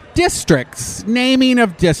 Districts. Naming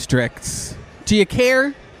of districts. Do you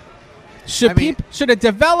care? Should a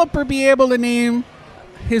developer be able to name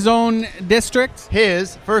his own district?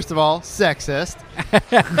 First of all, sexist.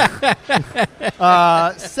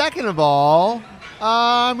 Second of all,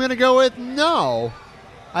 I'm going to go with no.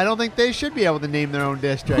 I don't think they should be able to name their own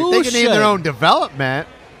district. Who they can name should? their own development,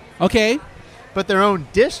 Okay. but their own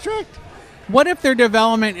district? What if their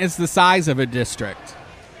development is the size of a district?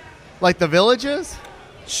 Like the villages?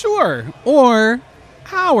 Sure. Or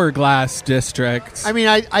Hourglass District. I mean,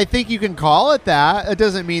 I think you can call it that. It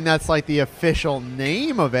doesn't mean that's like the official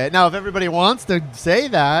name of it. Now, if everybody wants to say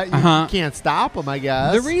that, you can't stop them, I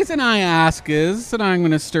guess. The reason I ask is, and I'm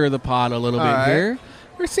going to stir the pot a little bit right. here,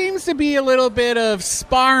 there seems to be a little bit of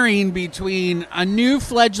sparring between a new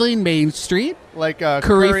fledgling Main Street, like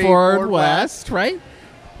Curry Ford West, right?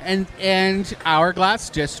 And Hourglass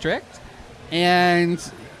District, and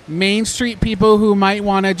Main Street people who might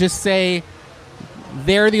want to just say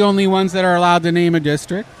they're the only ones that are allowed to name a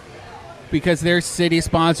district because they're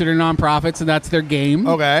city-sponsored or nonprofits, and that's their game.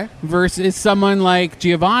 Okay. Versus someone like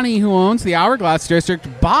Giovanni, who owns the Hourglass District,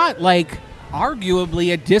 bought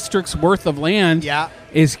arguably a district's worth of land. Yeah.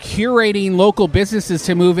 Is curating local businesses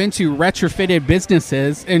to move into retrofitted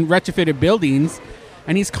businesses and retrofitted buildings,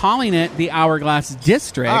 and he's calling it the Hourglass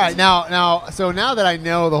District. All right, now that I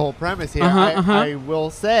know the whole premise here, I will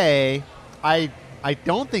say I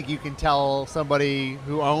don't think you can tell somebody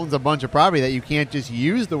who owns a bunch of property that you can't just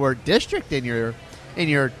use the word district in your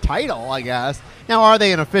title, I guess. Now, are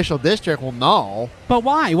they an official district? Well, no. But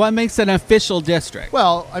why? What makes it an official district?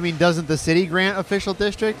 Well, I mean, doesn't the city grant official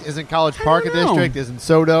district? Isn't College Park a don't know. district? Isn't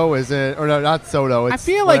SoDo? Is it? Or no, not SoDo. It's I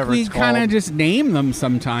feel like whatever we it's kind of called. just name them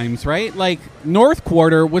sometimes, right? Like North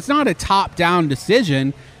Quarter was not a top-down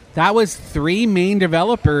decision. That was 3 main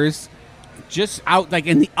developers just out like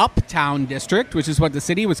in the Uptown district, which is what the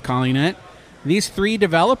city was calling it. These 3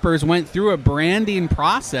 developers went through a branding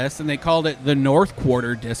process, and they called it the North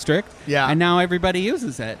Quarter District. Yeah. And now everybody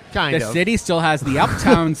uses it. Kind the of. city still has the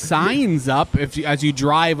Uptown signs up as you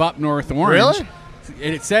drive up North Orange. Really?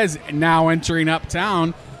 And it says, now entering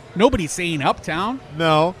Uptown. Nobody's saying Uptown.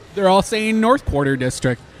 No. They're all saying North Quarter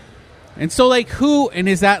District. And so, like, and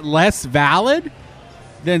is that less valid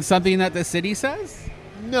than something that the city says?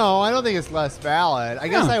 No, I don't think it's less valid. I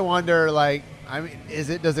guess I wonder, like,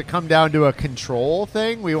 does it come down to a control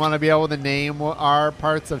thing? We want to be able to name our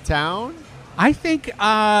parts of town? I think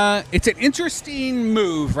it's an interesting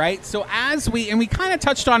move, right? So we kind of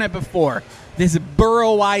touched on it before, this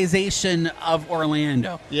boroughization of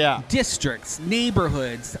Orlando. Yeah. Districts,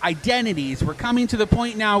 neighborhoods, identities. We're coming to the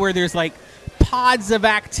point now where there's like pods of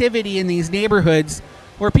activity in these neighborhoods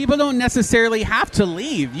where people don't necessarily have to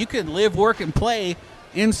leave. You could live, work, and play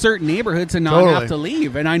in certain neighborhoods and not have to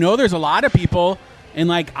leave. And I know there's a lot of people in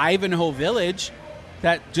like Ivanhoe Village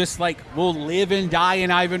that just like will live and die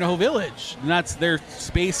in Ivanhoe Village, and that's their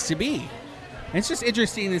space to be. And it's just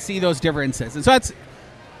interesting to see those differences. And so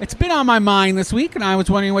it's been on my mind this week, and I was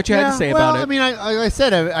wondering what you had to say about it. I mean, like I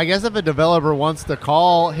said, I guess if a developer wants to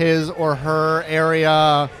call his or her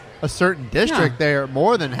area a certain district, they're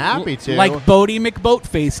more than happy to. Like Bodie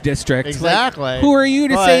McBoatface District. Exactly. Like, who are you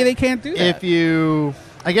to say they can't do that?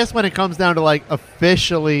 I guess when it comes down to like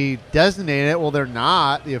officially designating it, well, they're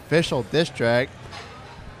not the official district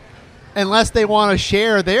unless they want to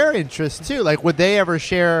share their interests too. Like, would they ever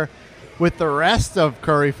share with the rest of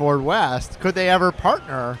Curry Ford West? Could they ever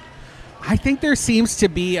partner? I think there seems to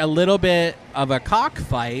be a little bit of a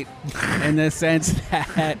cockfight in the sense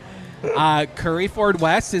that Curry Ford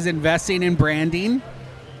West is investing in branding,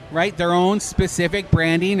 right? Their own specific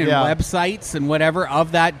branding and websites and whatever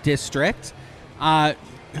of that district.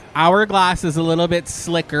 Hourglass is a little bit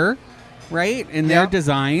slicker, right, in their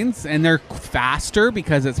designs, and they're faster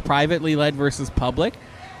because it's privately led versus public.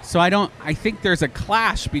 So I think there's a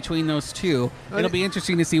clash between those two. It'll be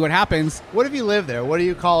interesting to see what happens. What if you live there? What do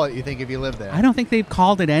you call it, you think, if you live there? I don't think they've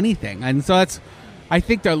called it anything. And so I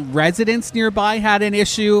think the residents nearby had an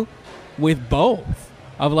issue with both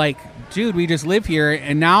of like, dude, we just live here,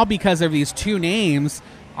 and now because of these 2 names,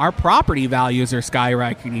 our property values are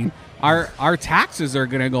skyrocketing. Our taxes are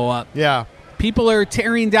going to go up. Yeah. People are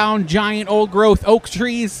tearing down giant old growth oak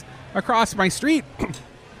trees across my street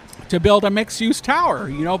to build a mixed-use tower,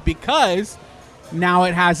 because now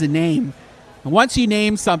it has a name. And once you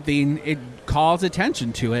name something, it calls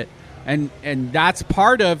attention to it. And that's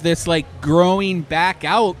part of this like growing back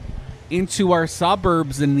out into our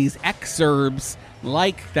suburbs and these exurbs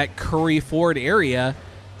like that Curry Ford area.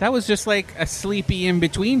 That was just like a sleepy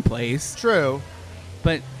in-between place. True.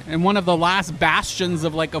 But in one of the last bastions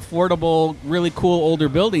of like affordable, really cool older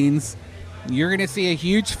buildings, you're going to see a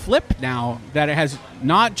huge flip now that it has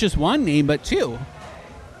not just 1 name, but 2.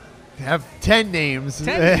 Have 10 names.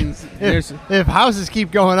 10 names. If houses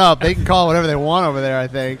keep going up, they can call it whatever they want over there, I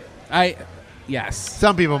think. Yes.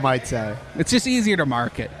 Some people might say. It's just easier to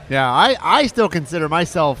market. Yeah, I still consider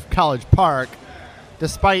myself College Park,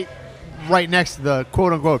 despite right next to the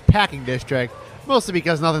quote-unquote packing district, mostly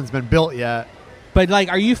because nothing's been built yet. But, like,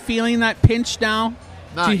 are you feeling that pinch now?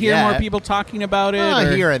 Not Do you hear yet. more people talking about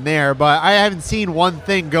it? Here and there, but I haven't seen one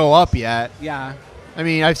thing go up yet. Yeah. I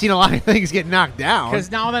mean, I've seen a lot of things get knocked down.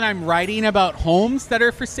 Because now that I'm writing about homes that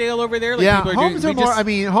are for sale over there, like people are homes doing, are more. I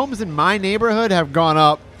mean, homes in my neighborhood have gone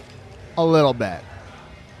up a little bit.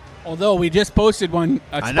 Although we just posted a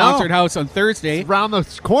sponsored house on Thursday. It's around the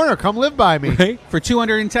corner. Come live by me. Right? For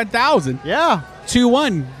 $210,000. Yeah.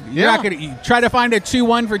 2-1. You're Yeah. not going to try to find a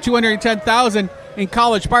 2-1 for $210,000 in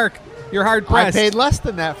College Park. You're hard pressed. I paid less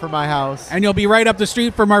than that for my house. And you'll be right up the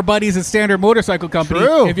street from our buddies at Standard Motorcycle Company.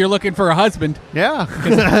 True. If you're looking for a husband.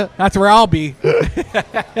 Yeah. That's where I'll be.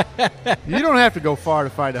 You don't have to go far to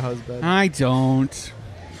find a husband. I don't.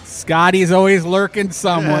 Scotty's always lurking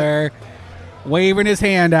somewhere, waving his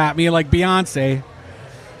hand at me like Beyonce.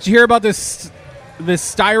 Did you hear about this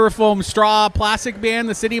styrofoam straw plastic ban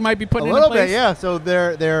the city might be putting A into little place? bit, yeah. So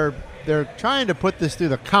they're trying to put this through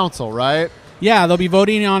the council, right? Yeah, they'll be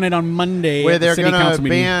voting on it on Monday Where at the they're city going to council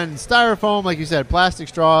meeting. ban styrofoam, like you said, plastic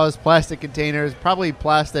straws, plastic containers, probably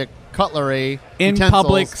plastic cutlery, in utensils,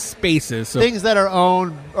 public spaces. So, things that are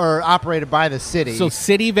owned or operated by the city. so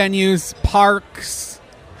city venues, parks,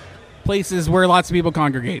 places where lots of people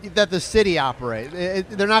congregate. that the city operate.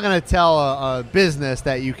 They're not going to tell a business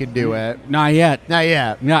that you can do it. Not yet. Not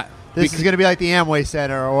yet. Not. This is going to be like the Amway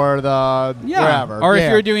Center or the wherever. Or if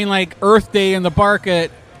Yeah. you're doing like Earth Day in the park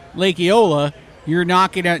at Lake Eola, you're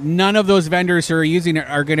not gonna. None of those vendors who are using it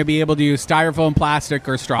are going to be able to use styrofoam, plastic,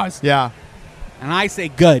 or straws. Yeah. And I say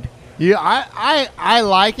good. Yeah, I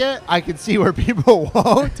like it. I can see where people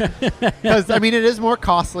won't. Because, I mean, it is more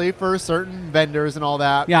costly for certain vendors and all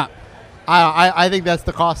that. Yeah. I think that's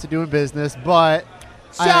the cost of doing business, but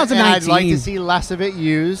I'd like to see less of it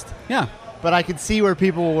used. Yeah. But I can see where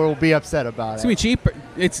people will be upset about It's going to be cheap.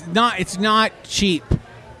 It's not cheap.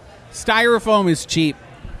 Styrofoam is cheap.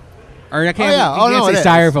 Or I can't say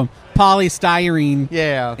styrofoam.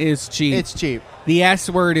 Polystyrene is cheap. It's cheap. The S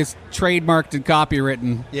word is trademarked and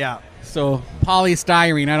copywritten. Yeah. So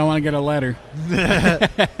polystyrene, I don't want to get a letter.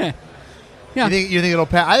 Yeah. You think it'll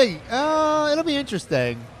pass? I think it'll be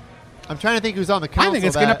interesting. I'm trying to think who's on the council. I think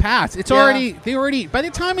it's going to pass. It's already by the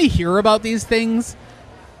time we hear about these things,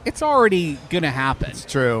 it's already going to happen. It's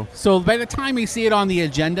true. So by the time we see it on the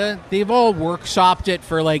agenda, they've all workshopped it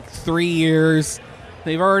for like 3 years.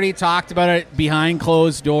 They've already talked about it behind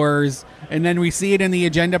closed doors. And then we see it in the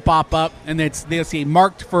agenda pop up, and they'll say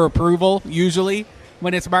marked for approval. Usually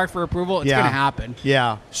when it's marked for approval, it's going to happen.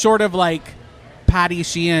 Yeah. Short of like Patty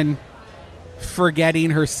Sheehan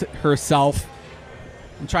forgetting herself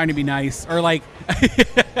and trying to be nice. Or like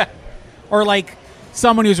or like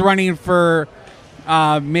someone who's running for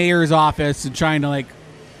mayor's office and trying to like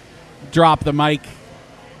drop the mic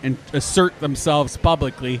and assert themselves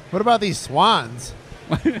publicly. What about these swans?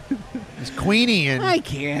 It's Queenie and I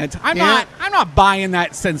can't. I'm not buying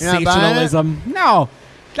that sensationalism. No.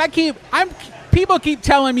 People keep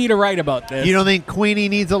telling me to write about this. You don't think Queenie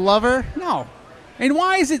needs a lover? No. And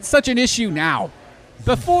why is it such an issue now?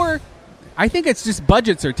 Before, I think it's just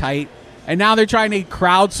budgets are tight, and now they're trying to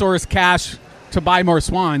crowdsource cash to buy more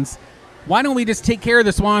swans. Why don't we just take care of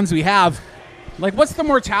the swans we have? Like, what's the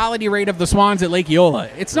mortality rate of the swans at Lake Eola?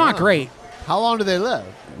 It's not great. How long do they live?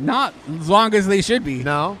 Not as long as they should be.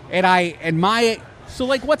 No. So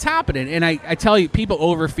like what's happening? And I tell you, people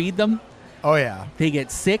overfeed them. Oh yeah. They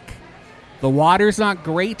get sick. The water's not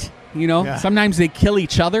great. Yeah. Sometimes they kill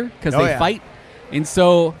each other because they fight. And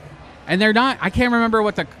so, and they're not, I can't remember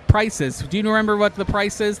what the price is. Do you remember what the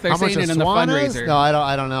price is? They're saying it in the fundraiser. Is? No,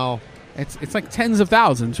 I don't know. It's like tens of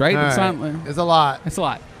thousands, right? It's a lot. It's a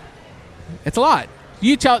lot. It's a lot.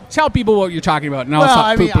 You tell people what you're talking about, and I'll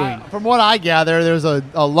stop poo-pooing. From what I gather, there's a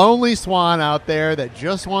lonely swan out there that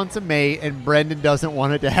just wants a mate, and Brendan doesn't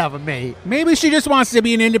want it to have a mate. Maybe she just wants to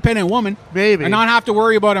be an independent woman. Maybe. And not have to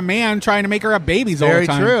worry about a man trying to make her have babies all the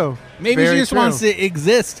time. Very true. Maybe she just wants to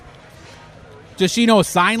exist. Does she know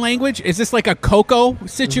sign language? Is this like a Coco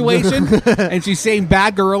situation? And she's saying,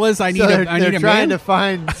 bad gorillas, I need a man? They're trying to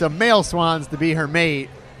find some male swans to be her mate,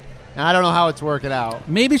 and I don't know how it's working out.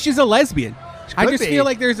 Maybe she's a lesbian. I just be. feel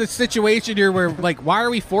like there's a situation here where, like, why are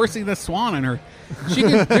we forcing the swan on her?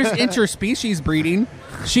 There's interspecies breeding.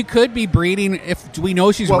 She could be breeding if we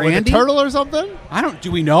know she's randy. With a turtle or something? Do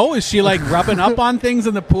we know? Is she like rubbing up on things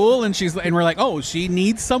in the pool and we're like, oh, she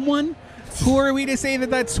needs someone? Who are we to say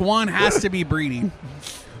that swan has to be breeding?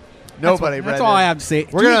 Nobody, That's all I have to say.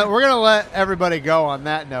 We're gonna let everybody go on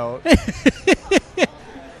that note.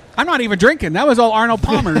 I'm not even drinking. That was all Arnold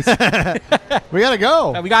Palmer's. We gotta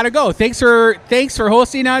go. We gotta go. Thanks for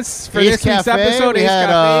hosting us for this week's episode.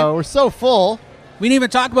 We're so full. We didn't even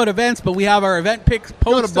talk about events, but we have our event picks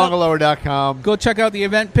posted. Go to bungalower.com. Go check out the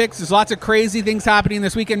event picks. There's lots of crazy things happening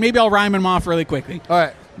this weekend. Maybe I'll rhyme them off really quickly. All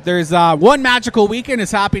right. There's one magical weekend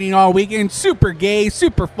is happening all weekend. Super gay,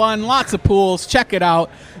 super fun, lots of pools. Check it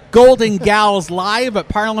out. Golden Gals Live at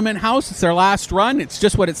Parliament House. It's their last run. It's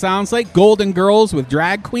just what it sounds like. Golden Girls with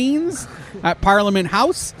drag queens at Parliament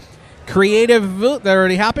House. Creative, that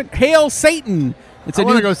already happened. Hail Satan. I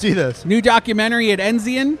want to go see this. New documentary at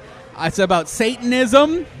Enzian. It's about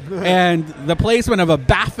Satanism and the placement of a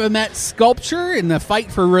Baphomet sculpture in the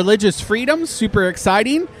fight for religious freedom. Super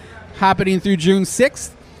exciting. Happening through June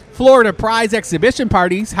 6th. Florida Prize exhibition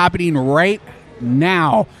parties happening right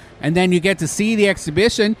now. And then you get to see the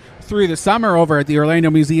exhibition through the summer over at the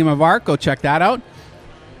Orlando Museum of Art. Go check that out.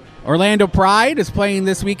 Orlando Pride is playing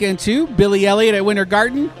this weekend too. Billy Elliot at Winter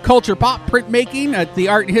Garden. Culture Pop printmaking at the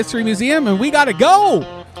Art and History Museum. And we got to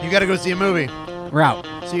go. You got to go see a movie. We're out.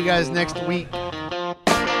 See you guys next week.